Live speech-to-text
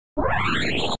Oh,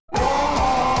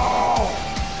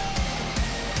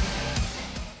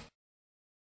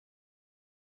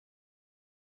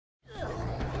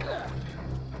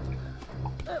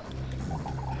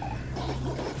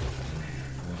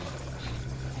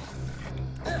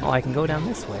 I can go down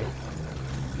this way.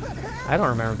 I don't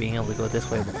remember being able to go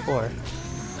this way before.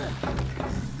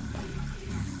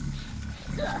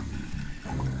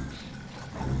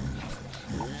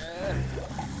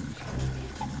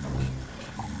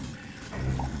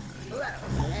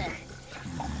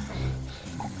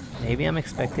 Maybe I'm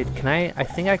expected... Can I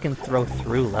think I can throw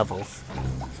through levels.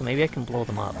 So maybe I can blow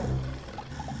them up.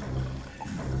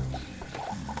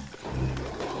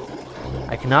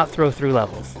 I cannot throw through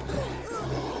levels.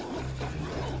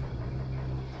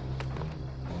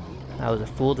 I was a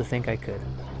fool to think I could.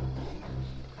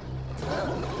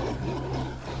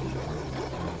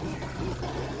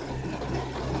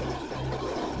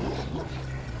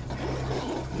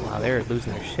 Wow, they're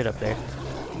losing their shit up there.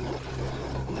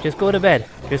 Just go to bed.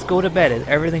 Just go to bed.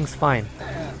 Everything's fine.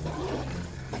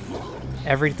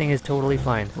 Everything is totally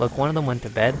fine. Look, one of them went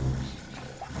to bed.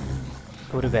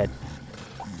 Go to bed.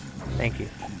 Thank you.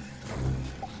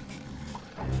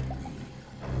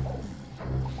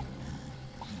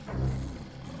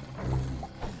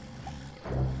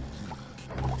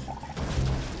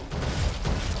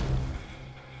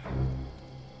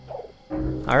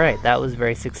 Alright, that was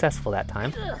very successful that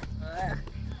time.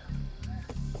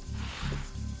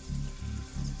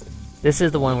 This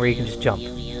is the one where you can just jump.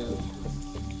 Can't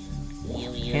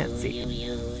see.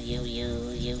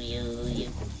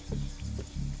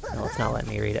 No, it's not letting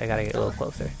me read it. I gotta get a little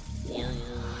closer.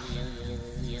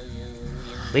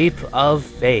 Leap of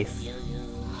faith.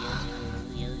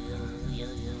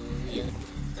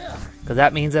 Because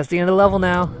that means that's the end of the level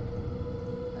now.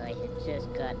 I had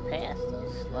just got past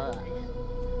those slugs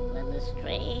when the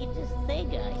strangest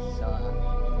thing I saw.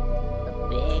 A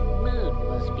big moon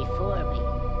was before me,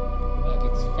 and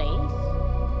its face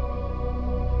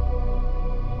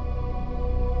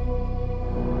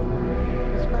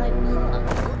was my paw.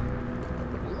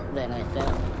 Then I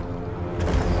fell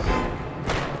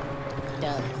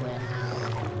down the cliff.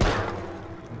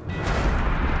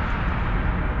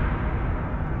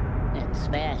 And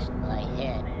smashed my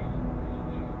head.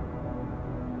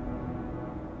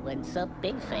 When some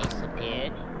big face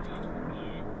appeared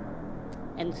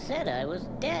and said I was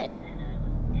dead.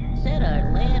 Said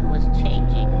our land was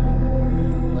changing,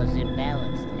 was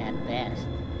imbalanced at best.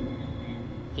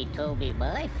 He told me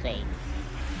my fate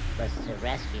was to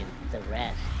rescue the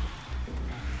rest.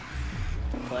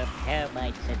 For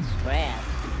termites and scraps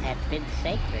had been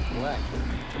sacred once.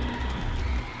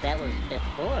 That was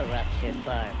before rupture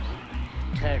farms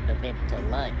turned them into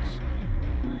lunch.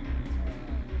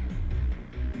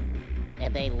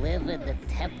 And they live in the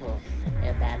temples,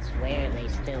 and that's where they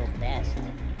still nest.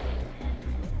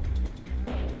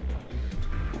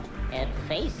 And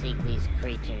facing these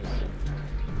creatures,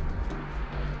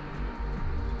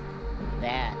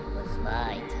 that was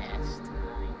my test.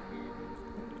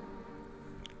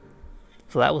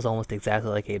 So that was almost exactly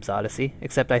like Abe's Odyssey,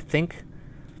 except I think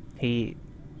he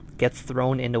gets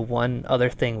thrown into one other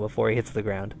thing before he hits the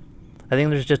ground. I think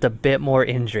there's just a bit more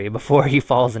injury before he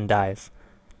falls and dies.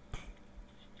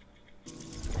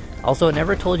 Also, it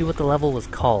never told you what the level was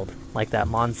called, like that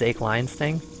Mosaic Lines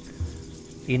thing.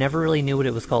 You never really knew what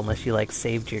it was called unless you like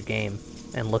saved your game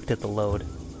and looked at the load.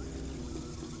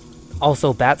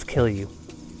 Also, bats kill you.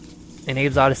 In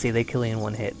Abe's Odyssey, they kill you in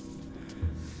one hit.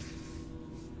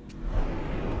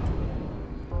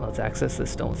 Let's access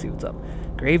this stone and see what's up.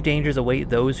 Grave dangers await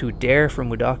those who dare, from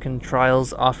Mudokan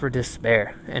trials offer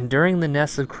despair. Enduring the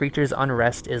nests of creatures'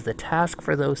 unrest is the task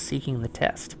for those seeking the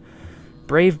test.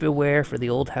 Brave beware, for the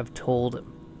old have told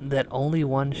that only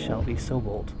one shall be so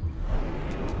bold.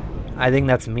 I think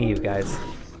that's me, you guys.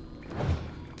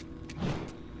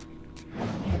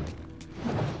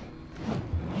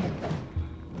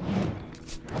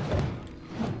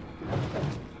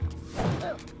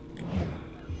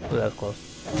 Ooh, that was close.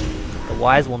 The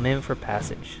wise will mimic for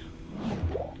passage.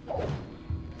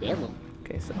 Elum.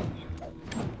 Okay, so...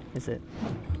 Is it...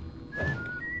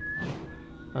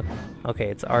 Okay,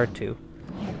 it's R2.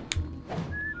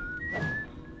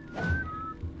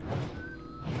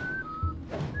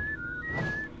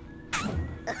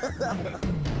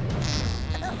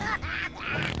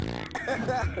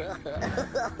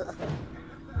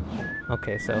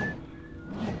 Okay, so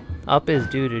up is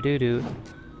do do do do,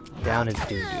 down is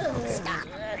do do. Okay.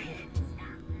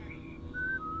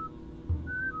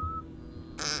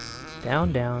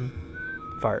 Down down,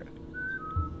 fart.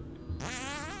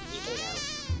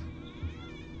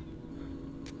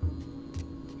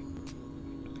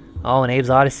 Oh, in Abe's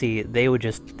Odyssey, they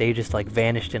just like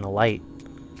vanished in a light.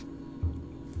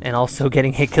 And also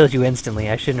getting hit kills you instantly.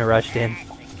 I shouldn't have rushed in.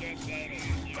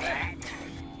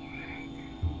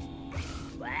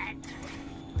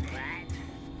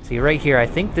 See, right here, I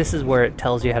think this is where it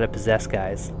tells you how to possess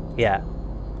guys. Yeah.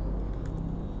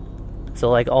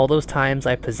 So like all those times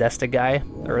I possessed a guy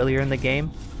earlier in the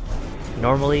game,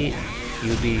 normally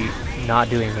you'd be not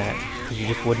doing that, because you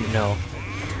just wouldn't know.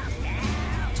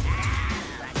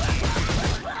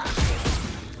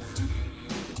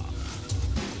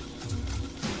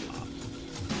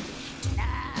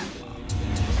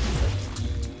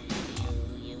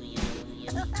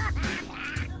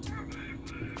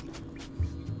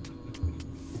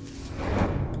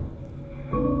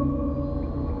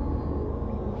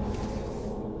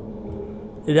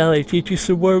 And now they teach you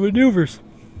some more maneuvers.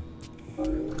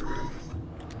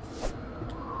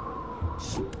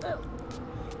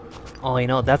 Oh, you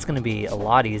know, that's going to be a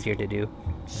lot easier to do.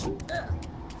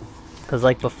 Because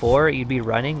like before, you'd be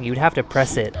running, you'd have to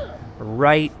press it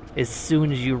right as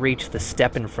soon as you reach the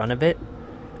step in front of it.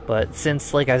 But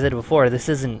since, like I said before, this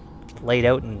isn't laid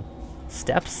out in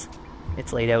steps,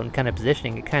 it's laid out in kind of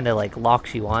positioning, it kind of like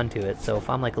locks you onto it. So if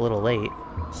I'm like a little late,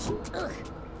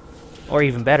 or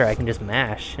even better, I can just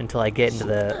mash until I get into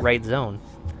the right zone.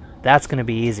 That's going to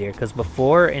be easier, because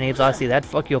before in Abe's Odyssey, that'd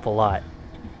fuck you up a lot.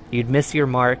 You'd miss your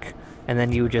mark, and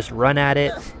then you would just run at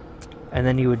it, and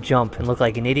then you would jump and look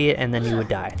like an idiot, and then you would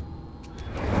die.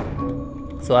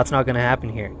 So that's not going to happen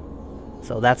here.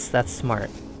 So that's smart.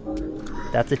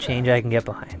 That's a change I can get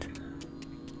behind.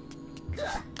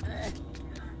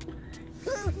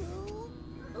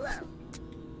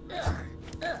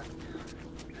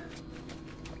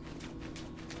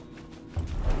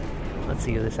 Let's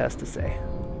see what this has to say.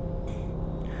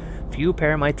 Few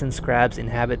paramites and scrabs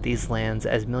inhabit these lands,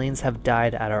 as millions have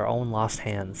died at our own lost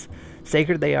hands.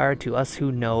 Sacred they are to us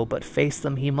who know, but face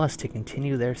them he must to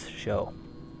continue their show.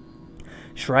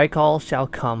 Shrikal shall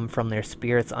come from their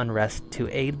spirits' unrest to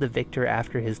aid the victor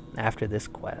after this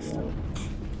quest.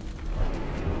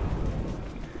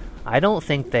 I don't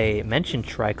think they mentioned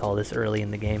Shrikal this early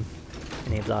in the game,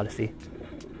 in Abe's Odyssey.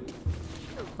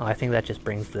 Oh, I think that just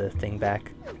brings the thing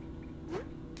back.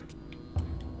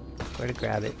 Where to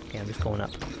grab it? Okay, I'm just going up.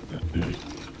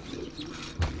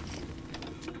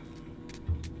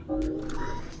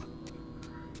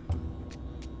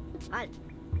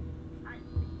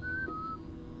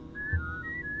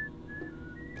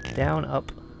 Down,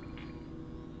 up.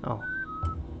 Oh.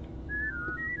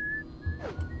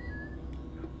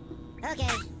 Okay,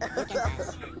 you can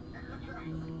pass.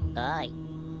 Aye.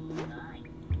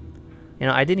 You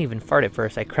know, I didn't even fart at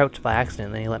first. I crouched by accident,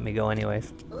 and then he let me go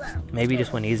anyways. Maybe he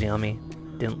just went easy on me.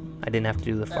 I didn't have to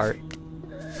do the fart.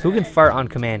 Who can fart on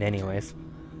command anyways?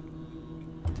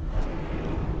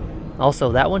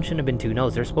 Also, that one shouldn't have been 2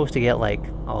 no's. They're supposed to get like,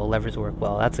 oh, levers work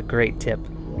well. That's a great tip.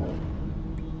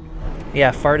 Yeah,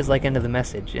 fart is like end of the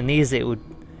message. In these, it would,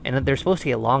 and they're supposed to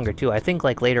get longer too. I think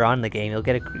like later on in the game,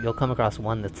 you'll come across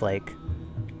one that's like,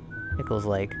 it goes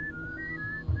like.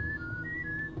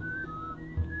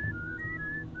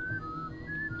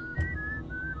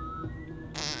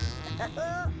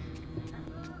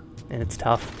 And it's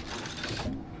tough.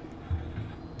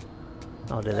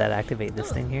 Oh, did that activate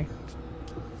this thing here?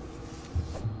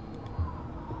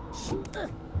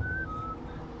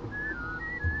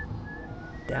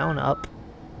 Down, up,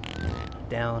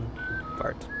 down,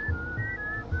 fart.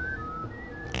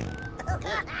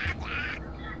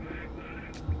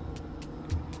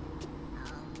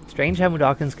 Strange how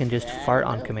Mudokons can just fart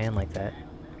on command like that.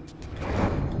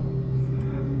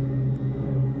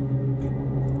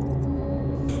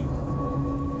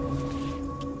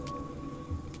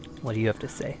 What do you have to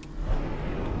say?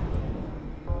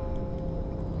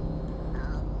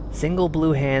 Single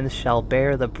blue hands shall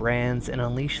bear the brands and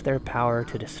unleash their power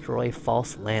to destroy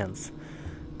false lands.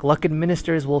 Glucked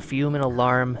ministers will fume in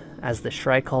alarm as the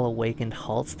Shrikal awakened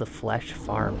halts the flesh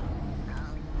farm.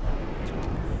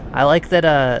 I like that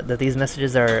that these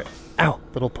messages are,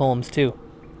 little poems too.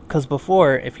 Because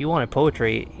before, if you wanted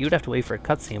poetry, you'd have to wait for a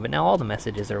cutscene, but now all the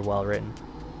messages are well written.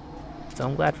 So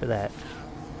I'm glad for that.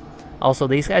 Also,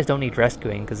 these guys don't need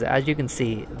rescuing, because as you can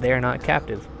see, they are not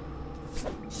captive.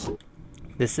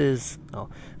 This is... oh,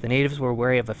 the natives were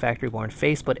wary of a factory-born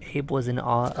face, but Abe was in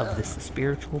awe of this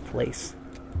spiritual place.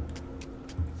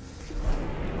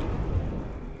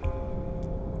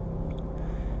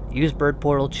 Use bird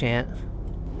portal chant,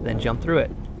 then jump through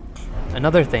it.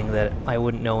 Another thing that I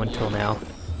wouldn't know until now,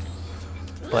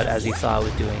 but as you saw, I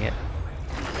was doing it.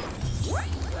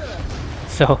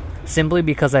 So, Simply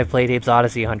because I've played Abe's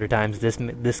Odyssey 100 times,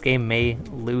 this game may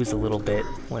lose a little bit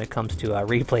when it comes to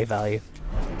replay value.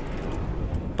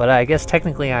 But I guess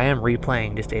technically I am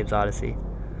replaying just Abe's Odyssey.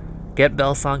 Get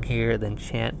bell song here, then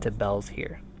chant to bells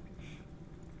here.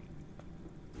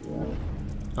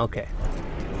 Okay.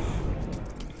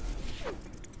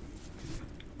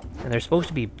 And there's supposed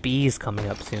to be bees coming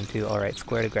up soon too. Alright,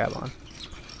 square to grab on.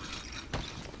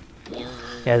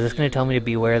 Yeah, is this going to tell me to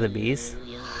beware the bees?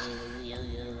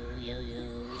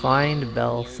 Find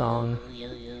bell song,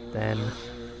 then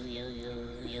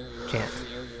chant.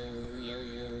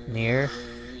 Near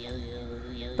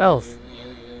bells.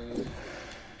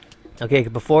 Okay,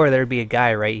 before there'd be a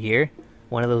guy right here,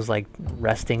 one of those like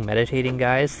resting, meditating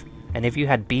guys, and if you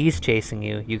had bees chasing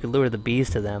you, you could lure the bees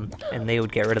to them, and they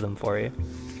would get rid of them for you.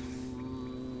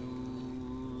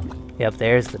 Yep,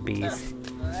 there's the bees.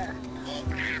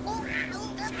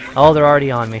 Oh, they're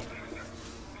already on me.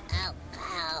 Ow,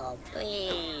 ow,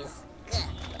 please.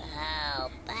 Ow,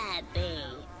 bad bee.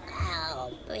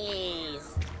 Ow,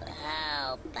 please.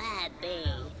 Ow, bad bee.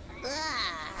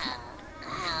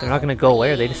 They're not gonna go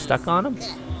away, are they just stuck on them?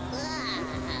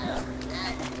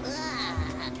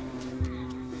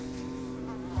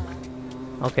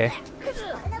 Okay.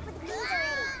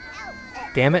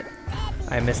 Damn it.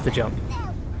 I missed the jump.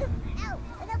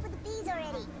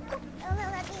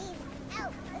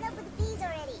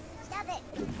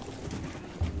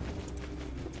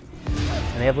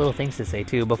 And they have little things to say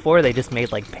too. Before they just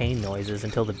made like pain noises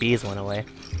until the bees went away.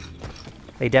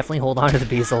 They definitely hold on to the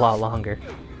bees a lot longer.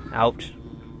 Ouch.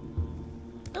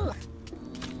 Alright,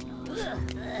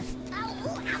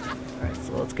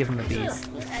 so let's give them the bees.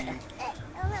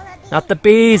 Not the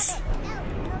bees!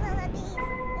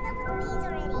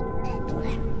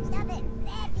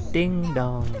 Ding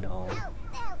dong dong.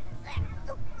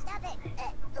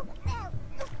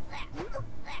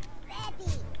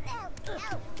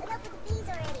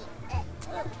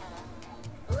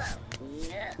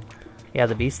 Yeah,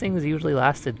 the bees things usually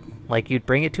lasted, like you'd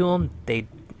bring it to them, they'd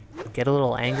get a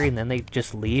little angry and then they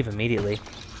just leave immediately.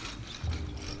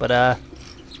 But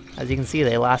as you can see,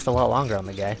 they last a lot longer on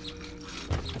the guy.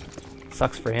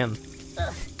 Sucks for him.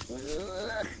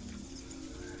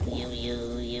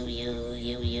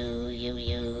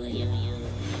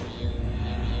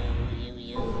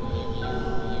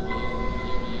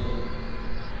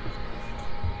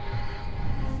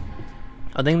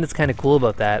 A thing that's kind of cool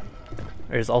about that,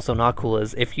 or is also not cool,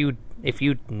 is if you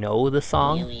know the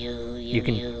song, you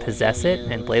can possess it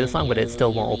and play the song, but it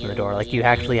still won't open the door. Like, you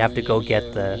actually have to go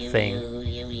get the thing.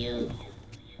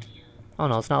 Oh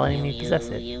no, it's not letting me possess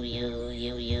it.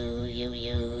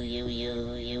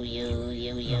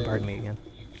 Oh, pardon me again.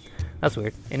 That's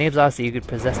weird. In Abe's Odyssey, you could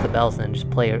possess the bells and then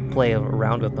just play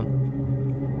around with them.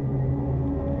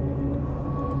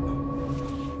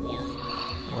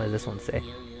 What does this one say?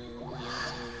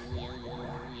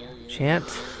 Chant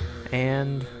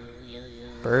and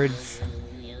birds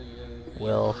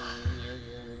will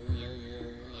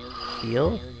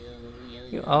heal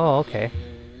you? Oh, okay.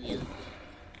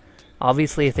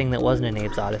 Obviously a thing that wasn't in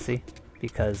Abe's Odyssey,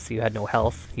 because you had no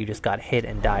health, you just got hit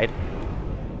and died.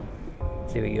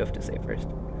 Let's see what you have to say first.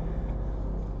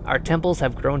 Our temples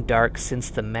have grown dark since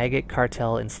the maggot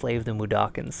cartel enslaved the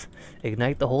Mudokons.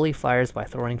 Ignite the holy fires by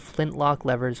throwing flintlock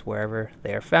levers wherever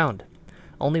they are found.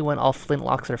 Only when all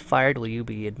flintlocks are fired will you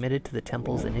be admitted to the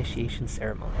temple's initiation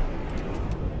ceremony.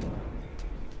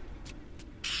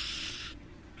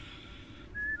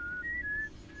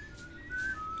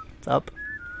 It's up,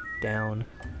 down,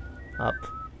 up,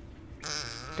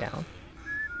 down.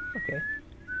 Okay.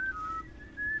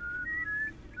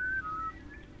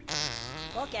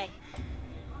 Okay.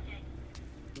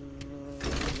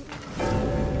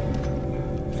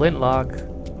 Flintlock.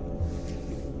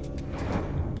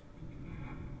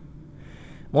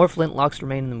 More flintlocks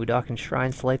remain in the Mudokon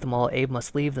shrines. To light them all, Abe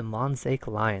must leave the Monsaic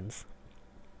Lines.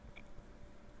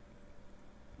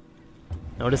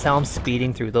 Notice how I'm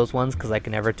speeding through those ones because I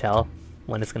can never tell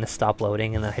when it's going to stop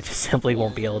loading and then I just simply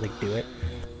won't be able to do it.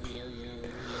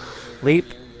 Leap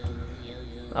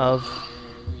of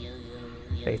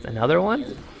faith. Another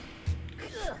one?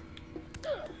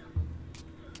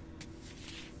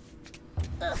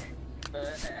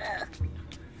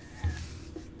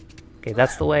 Okay,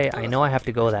 that's the way. I know I have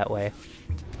to go that way.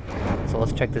 So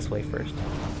let's check this way first.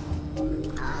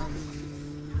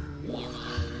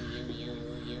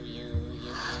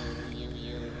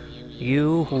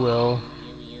 You will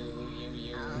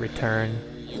return.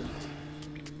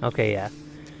 Okay, yeah.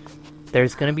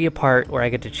 There's gonna be a part where I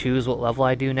get to choose what level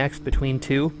I do next between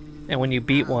two, and when you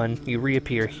beat one, you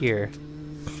reappear here.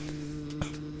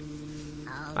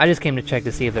 I just came to check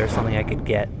to see if there's something I could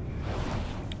get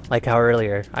Like how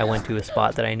earlier I went to a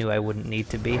spot that I knew I wouldn't need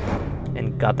to be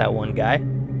and got that one guy.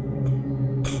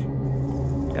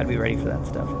 Gotta be ready for that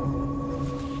stuff.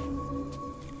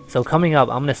 So coming up,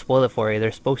 I'm gonna spoil it for you.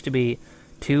 There's supposed to be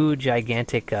 2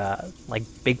 gigantic, like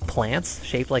big plants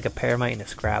shaped like a paramite and a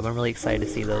scrab. I'm really excited to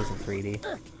see those in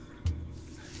 3D.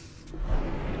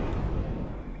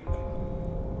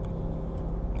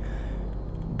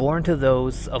 Born to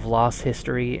those of lost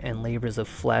history and labors of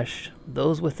flesh,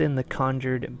 those within the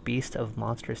conjured beast of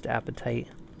monstrous appetite,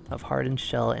 of hardened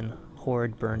shell and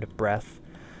horrid burned breath,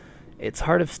 its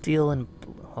heart of steel and...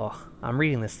 oh, I'm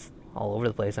reading this all over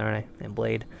the place, aren't I? And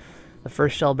blade. The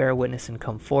first shall bear witness and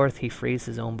come forth. He frees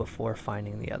his own before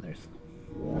finding the others.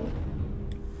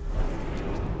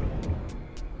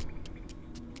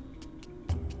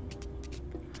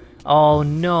 Oh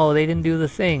no, they didn't do the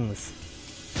things.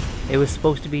 It was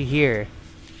supposed to be here.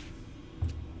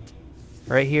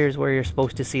 Right here is where you're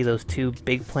supposed to see those 2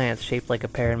 big plants shaped like a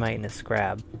paramite and a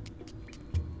scrab.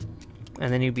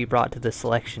 And then you'd be brought to the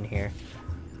selection here.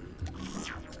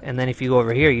 And then if you go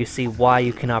over here, you see why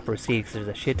you cannot proceed, because there's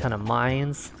a shit ton of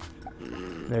mines.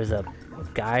 There's a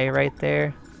guy right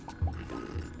there.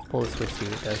 Pull the switch, see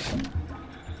what it does.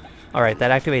 Alright,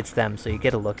 that activates them, so you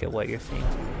get a look at what you're seeing.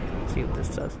 See what this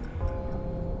does.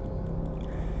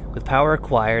 With power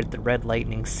acquired, the red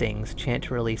lightning sings, chant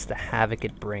to release the havoc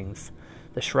it brings.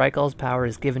 The Shrikal's power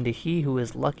is given to he who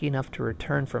is lucky enough to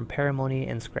return from Paramony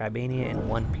and Scrabania in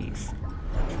one piece.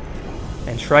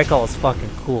 And Shrikal is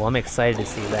fucking cool. I'm excited to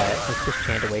see that. Let's just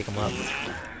chant to wake him up.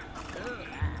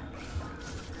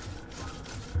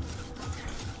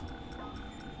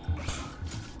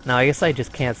 Now, I guess I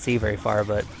just can't see very far,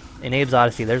 but in Abe's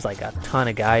Odyssey, there's like a ton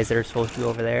of guys that are supposed to be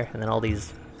over there, and then all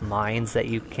these mines that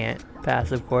you can't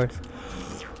pass, of course.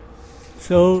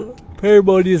 So,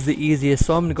 Paramony is the easiest,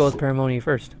 so I'm gonna go with Paramony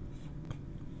first.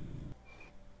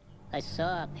 I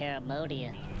saw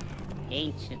Paramonia,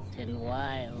 ancient and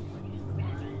wild.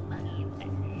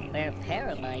 Where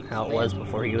Paramite How it was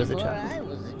before he was a child. I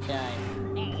was a child.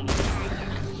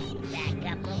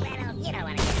 Back up a little, you don't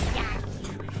want to get shot.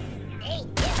 Hey,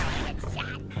 you don't want to get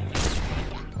shot.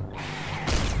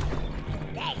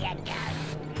 There you go.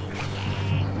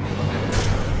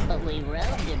 But we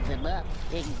rounded them up,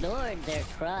 ignored their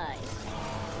cries.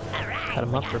 Cut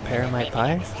them up for Paramite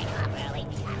pies?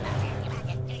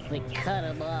 We cut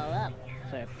them all up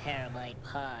for Paramite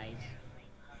pies.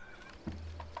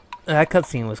 That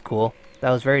cutscene was cool.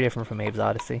 That was very different from Abe's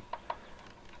Odyssey.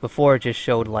 Before, it just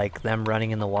showed like them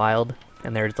running in the wild,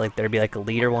 and there'd be like a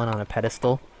leader one on a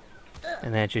pedestal,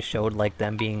 and then it just showed like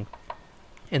them being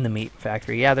in the meat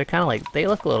factory. Yeah, they're kind of like, they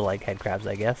look a little like head crabs,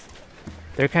 I guess.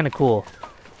 They're kind of cool.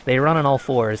 They run on all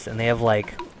fours, and they have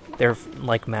like, their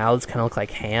like mouths kind of look like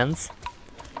hands.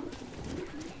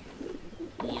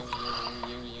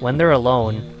 When they're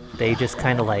alone, they just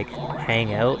kind of like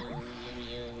hang out.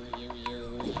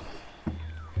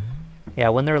 Yeah,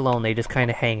 when they're alone, they just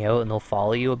kind of hang out and they'll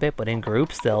follow you a bit, but in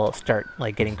groups, they'll start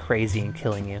like getting crazy and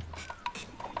killing you.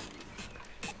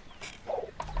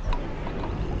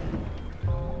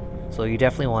 So you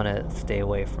definitely want to stay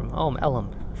away from... oh,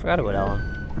 Elum. I forgot about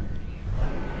Elum.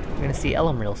 We're going to see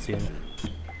Elum real soon.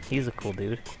 He's a cool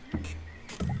dude.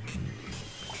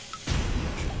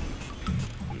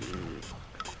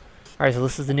 Alright, so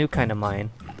this is the new kind of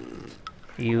mine.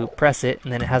 You press it,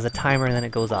 and then it has a timer, and then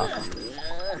it goes off.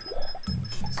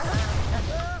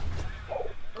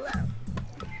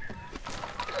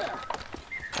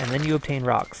 And then you obtain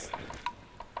rocks.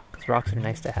 Because rocks are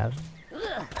nice to have.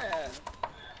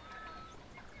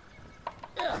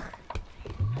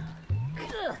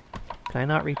 Can I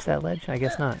not reach that ledge? I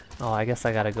guess not. Oh, I guess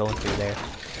I gotta go through there.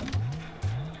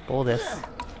 Pull this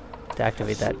to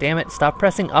activate that. Damn it, stop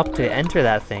pressing up to enter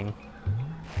that thing.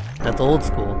 That's old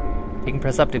school. You can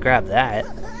press up to grab that.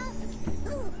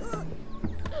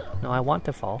 No, I want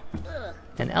to fall.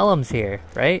 And Elum's here,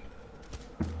 right?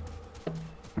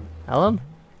 Elum?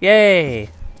 Yay!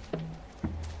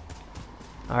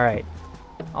 Alright.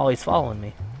 Oh, he's following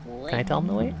me. Can I tell him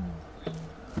to wait?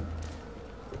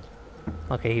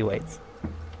 Okay, he waits.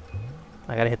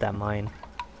 I gotta hit that mine.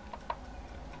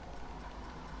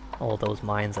 Oh, those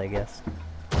mines, I guess.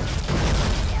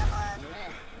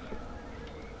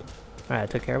 Alright, I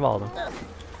took care of all of them.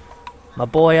 My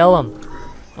boy Elum!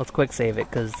 Let's quick save it,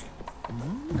 because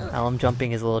Elum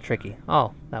jumping is a little tricky.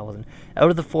 Oh, that wasn't. Out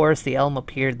of the forest, the Elum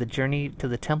appeared. The journey to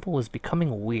the temple was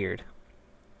becoming weird.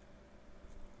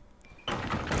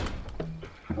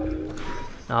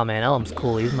 Oh man, Elum's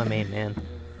cool. He's my main man.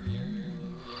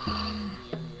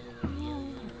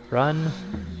 Run,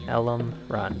 Elum,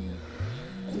 run.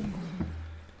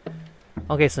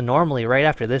 Okay, so normally right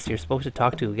after this you're supposed to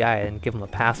talk to a guy and give him a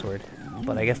password.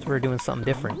 But I guess we're doing something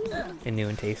different in New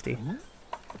and Tasty.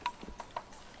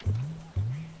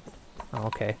 Oh,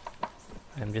 okay.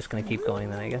 I'm just gonna keep going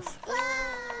then, I guess.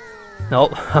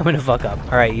 Nope, I'm gonna fuck up.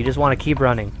 Alright, you just want to keep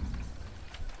running.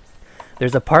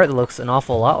 There's a part that looks an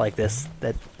awful lot like this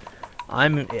that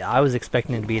I was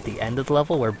expecting it to be at the end of the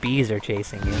level where bees are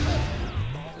chasing you.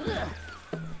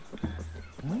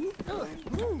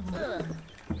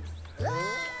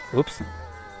 Oops.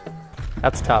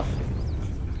 That's tough.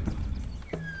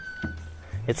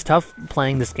 It's tough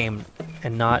playing this game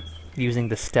and not using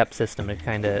the step system to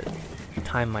kind of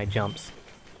time my jumps.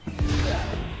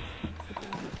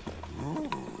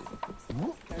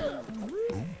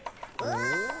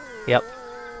 Yep.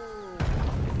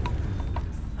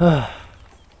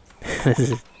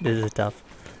 This is tough.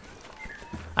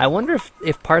 I wonder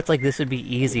if parts like this would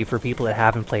be easy for people that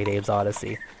haven't played Abe's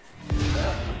Odyssey.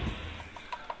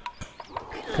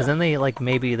 Because then they, like,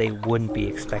 maybe they wouldn't be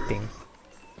expecting.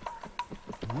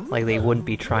 Like, they wouldn't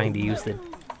be trying to use the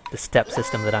step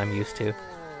system that I'm used to.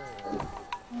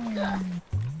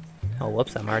 Oh,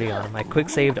 whoops, I'm already on him. I quick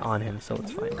saved on him, so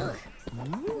it's fine.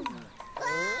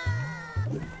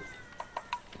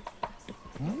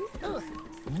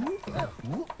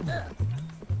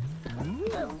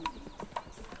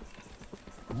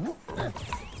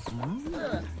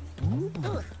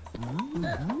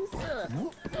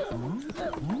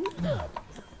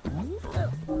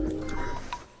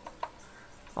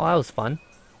 Oh, that was fun.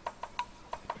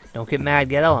 Don't get mad,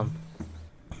 get Elum.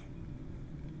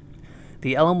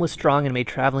 The Elum was strong and made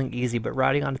traveling easy, but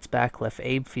riding on its back left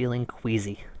Abe feeling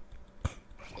queasy.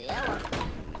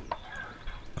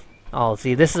 Oh,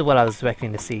 see, this is what I was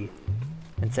expecting to see,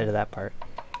 instead of that part.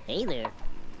 Hey there.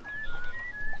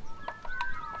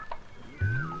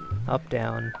 Up,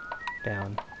 down,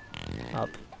 down, up,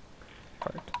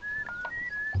 part.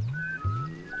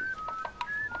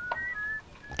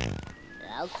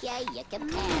 Okay, you can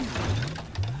pass.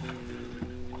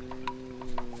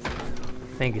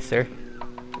 Thank you, sir.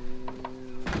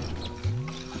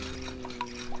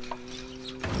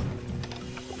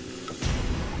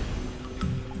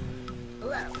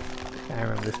 I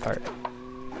remember this part.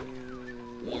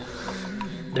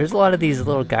 There's a lot of these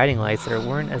little guiding lights that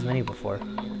weren't as many before.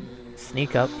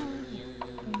 Sneak up.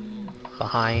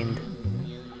 Behind.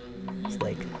 It's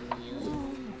like...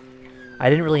 I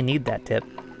didn't really need that tip.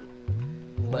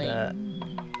 But, I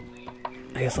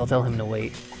guess I'll tell him to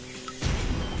wait.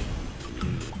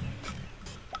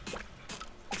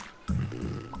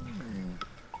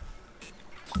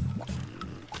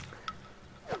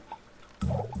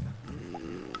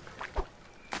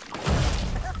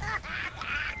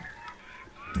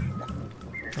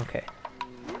 Okay.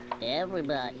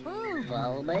 Everybody,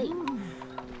 follow me.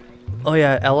 Oh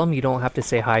yeah, Elum you don't have to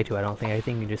say hi to, I don't think. I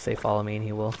think you just say follow me and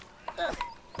he will.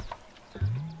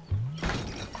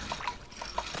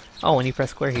 Oh, when you press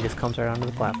square, he just comes right onto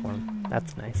the platform.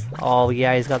 That's nice. Oh,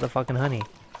 yeah, he's got the fucking honey.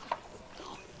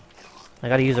 I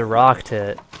gotta use a rock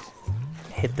to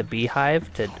hit the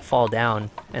beehive to fall down,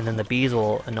 and then the bees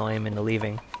will annoy him into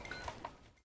leaving.